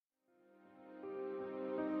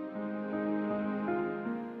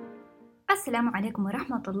السلام عليكم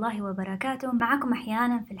ورحمة الله وبركاته. معكم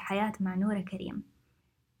أحيانا في الحياة مع نورة كريم.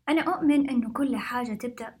 أنا أؤمن أنه كل حاجة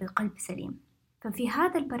تبدأ بقلب سليم، ففي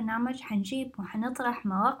هذا البرنامج حنجيب وحنطرح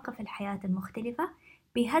مواقف الحياة المختلفة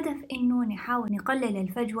بهدف أنه نحاول نقلل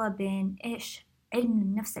الفجوة بين إيش علم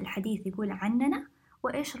النفس الحديث يقول عننا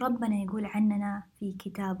وإيش ربنا يقول عننا في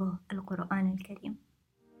كتابه القرآن الكريم.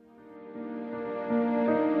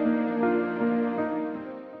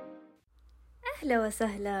 أهلا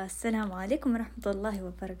وسهلا، السلام عليكم ورحمة الله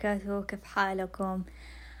وبركاته. كيف حالكم؟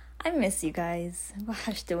 I miss you guys.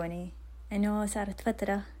 وحشتوني. إنه صارت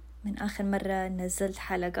فترة من آخر مرة نزلت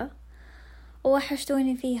حلقة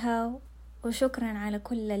ووحشتوني فيها، وشكرا على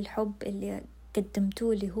كل الحب اللي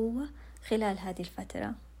قدمتوه لي هو خلال هذه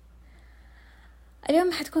الفترة.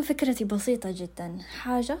 اليوم حتكون فكرتي بسيطة جدا،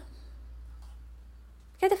 حاجة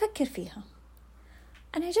قاعدة أفكر فيها.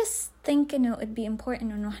 أنا just think إنه it'd be important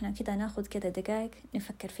إنه إحنا كده ناخد كده دقايق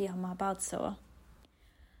نفكر فيها مع بعض سوا.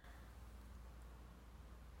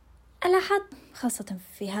 ألاحظ خاصة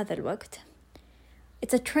في هذا الوقت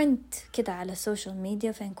it's a trend كده على السوشيال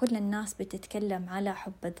ميديا، فإن كل الناس بتتكلم على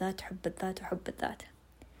حب الذات حب الذات وحب الذات.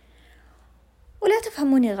 ولا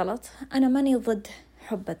تفهموني غلط، أنا ماني ضد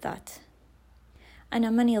حب الذات، أنا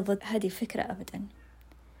ماني ضد هذه الفكرة أبدا.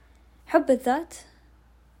 حب الذات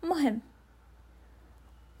مهم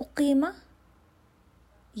وقيمة،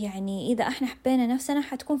 يعني إذا إحنا حبينا نفسنا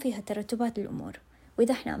حتكون فيها ترتبات الأمور،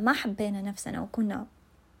 وإذا إحنا ما حبينا نفسنا وكنا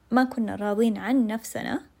ما كنا راضين عن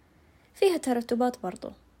نفسنا فيها ترتبات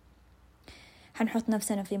برضو. حنحط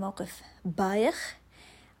نفسنا في موقف بايخ،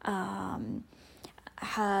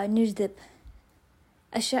 حنجذب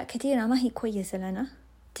أشياء كثيرة ما هي كويسة لنا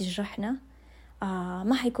تجرحنا،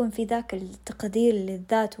 ما حيكون في ذاك التقدير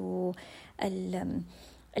للذات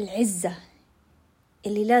والعزة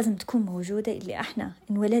اللي لازم تكون موجودة، اللي احنا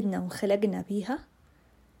انولدنا وخلقنا بيها.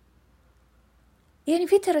 يعني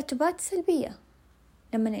في ترتبات سلبية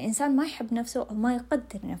لما الإنسان ما يحب نفسه أو ما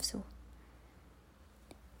يقدر نفسه.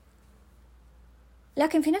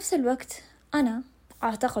 لكن في نفس الوقت أنا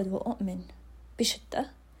أعتقد وأؤمن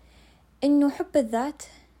بشدة إنه حب الذات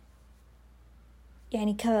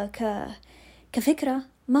يعني كفكرة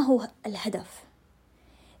ما هو الهدف،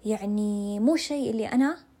 يعني مو شيء اللي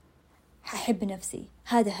أنا هحب نفسي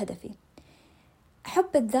هذا هدفي. حب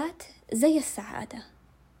الذات زي السعادة،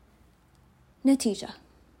 نتيجة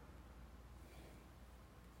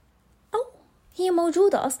أو هي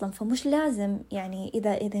موجودة أصلا، فمش لازم يعني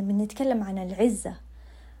إذا بنتكلم عن العزة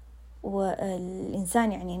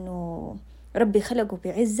والإنسان يعني إنه ربي خلقه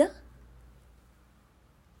بعزة،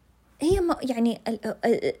 هي يعني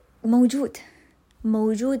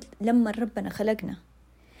موجود لما ربنا خلقنا،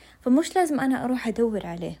 فمش لازم أنا أروح أدور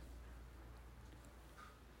عليه.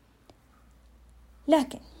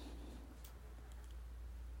 لكن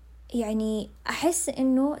يعني أحس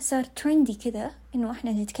إنه صار ترندي كده إنه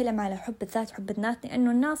إحنا نتكلم على حب الذات حب الذات،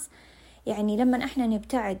 لأنه الناس يعني لما إحنا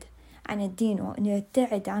نبتعد عن الدين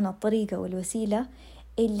ونبتعد عن الطريقة والوسيلة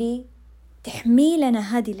اللي تحمي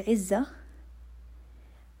لنا هذه العزة،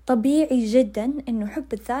 طبيعي جدا إنه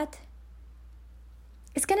حب الذات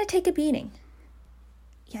it's gonna take a beating،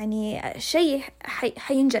 يعني شيء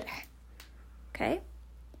حينجرح. okay؟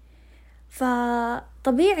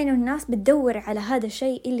 فطبيعي إنه الناس بتدور على هذا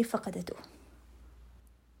الشيء اللي فقدته،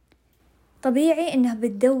 طبيعي إنها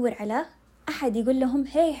بتدور على أحد يقول لهم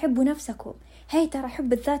هاي حبوا نفسكم، هاي ترى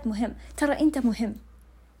حب الذات مهم، ترى أنت مهم.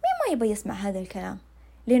 مين ما يبي يسمع هذا الكلام؟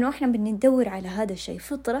 لأنه إحنا بندور على هذا الشيء،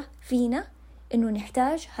 فطرة فينا إنه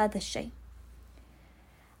نحتاج هذا الشيء.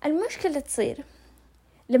 المشكلة تصير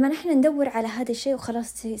لما نحن ندور على هذا الشيء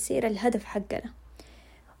وخلاص يصير الهدف حقنا،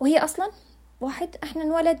 وهي أصلا واحد إحنا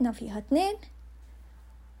انولدنا فيها، 2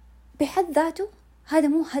 بحد ذاته هذا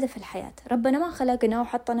مو هدف الحياة. ربنا ما خلقنا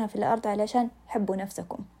وحطنا في الأرض علشان حبوا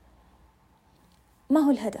نفسكم، ما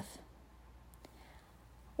هو الهدف.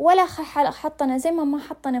 ولا حطنا زي ما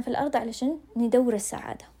حطنا في الأرض علشان ندور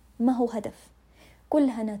السعادة، ما هو هدف،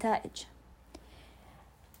 كلها نتائج.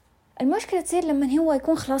 المشكلة تصير لما هو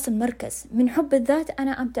يكون خلاص المركز من حب الذات،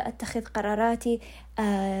 أنا أبدأ أتخذ قراراتي،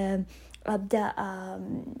 أبدأ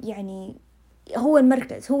يعني هو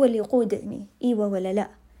المركز، هو اللي يقودني، إيوة ولا لا،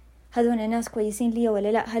 هذول الناس كويسين لي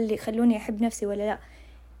ولا لا، هل يخلوني أحب نفسي ولا لا.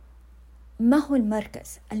 ما هو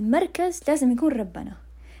المركز؟ المركز لازم يكون ربنا،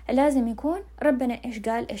 لازم يكون ربنا إيش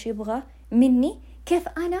قال، إيش يبغى مني، كيف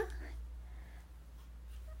أنا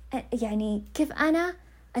يعني كيف أنا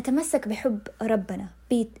أتمسك بحب ربنا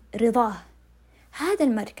برضاه. هذا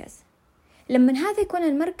المركز. لما هذا يكون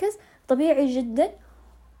المركز طبيعي جدا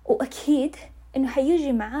وأكيد إنه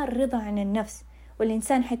حيجي معاه الرضا عن النفس،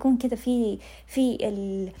 والإنسان حيكون كده في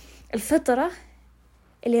الفطرة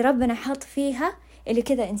اللي ربنا حاط فيها، اللي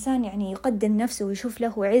كذا إنسان يعني يقدم نفسه ويشوف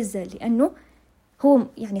له عزة، لأنه هو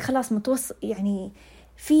يعني خلاص متوصل، يعني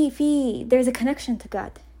في there's a connection to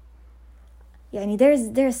God. يعني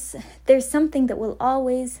there's something that will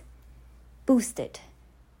always boost it.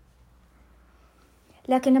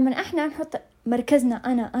 لكن لما احنا نحط مركزنا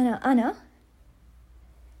أنا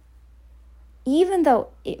even though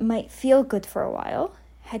it might feel good for a while،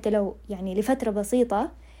 حتى لو يعني لفترة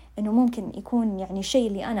بسيطة، إنه ممكن يكون يعني الشيء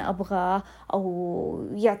اللي أنا أبغاه أو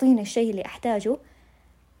يعطيني الشيء اللي أحتاجه،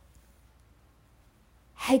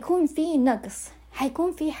 حيكون في نقص،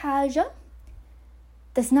 حيكون في حاجة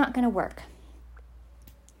that's not gonna work،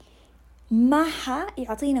 ما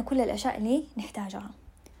حيعطينا كل الأشياء اللي نحتاجها،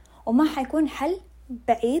 وما حيكون حل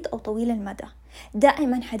بعيد أو طويل المدى.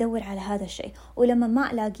 دائما حدور على هذا الشيء، ولما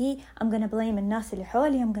ما ألاقيه I'm gonna blame الناس اللي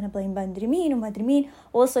حولي، I'm gonna blame ما أدري مين وما أدري مين،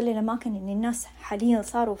 ووصل للأماكن إن الناس حاليا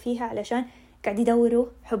صاروا فيها علشان قاعد يدوروا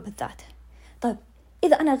حب الذات. طيب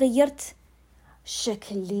إذا أنا غيرت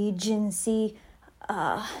شكلي، جنسي،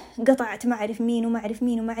 قطعت ما أعرف مين وما أعرف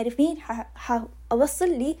مين وما أعرف مين،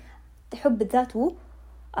 أوصل لحب الذات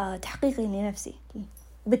وتحقيقي لنفسي،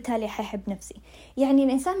 وبالتالي حيحب نفسي. يعني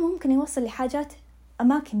الإنسان ممكن يوصل لحاجات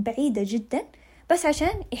أماكن بعيدة جدا بس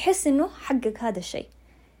عشان يحس إنه حقق هذا الشيء،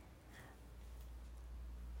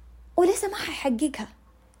 ولسه ما حيحققها،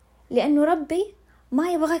 لأنه ربي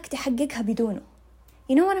ما يبغاك تحققها بدونه.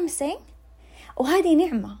 you know what I'm saying؟ وهذه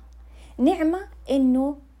نعمة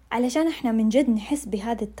إنه علشان إحنا من جد نحس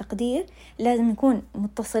بهذا التقدير لازم نكون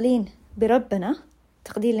متصلين بربنا،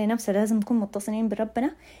 تقدير لنفسه لازم نكون متصلين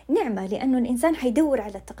بربنا. نعمة لأنه الإنسان حيدور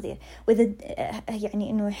على التقدير، وإذا يعني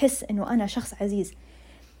إنه يحس إنه أنا شخص عزيز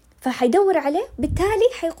فحيدور عليه، بالتالي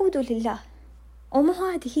حيقوده لله. وما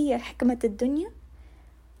هذه هي حكمة الدنيا،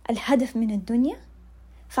 الهدف من الدنيا.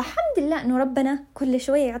 فحمد الله إنه ربنا كل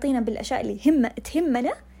شوية يعطينا بالأشياء اللي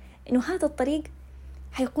تهمنا، إنه هذا الطريق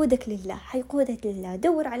حيقودك لله،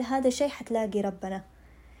 دور على هذا الشيء حتلاقي ربنا.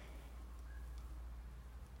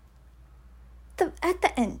 طب at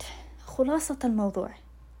the end، خلاصة الموضوع،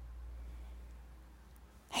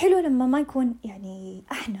 حلو لما ما يكون يعني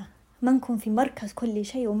احنا ما نكون في مركز كل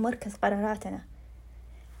شيء ومركز قراراتنا.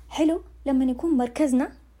 حلو لما يكون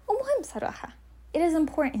مركزنا، ومهم صراحة it is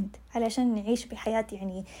important علشان نعيش بحياة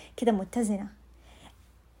يعني كده متزنة،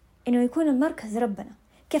 إنه يكون المركز ربنا.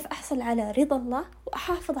 كيف أحصل على رضا الله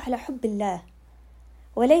وأحافظ على حب الله،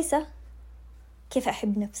 وليس كيف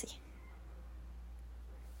أحب نفسي.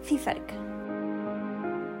 في فرق.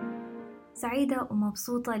 سعيدة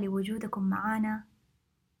ومبسوطة لوجودكم معانا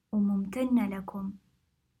وممتنة لكم.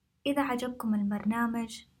 إذا عجبكم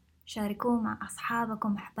البرنامج شاركوه مع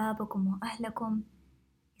أصحابكم، أحبابكم وأهلكم.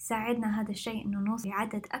 يساعدنا هذا الشيء إنه نوصل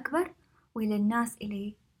لعدد أكبر وللناس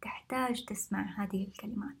اللي تحتاج تسمع هذه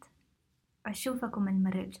الكلمات. أشوفكم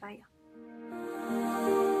المرة الجاية.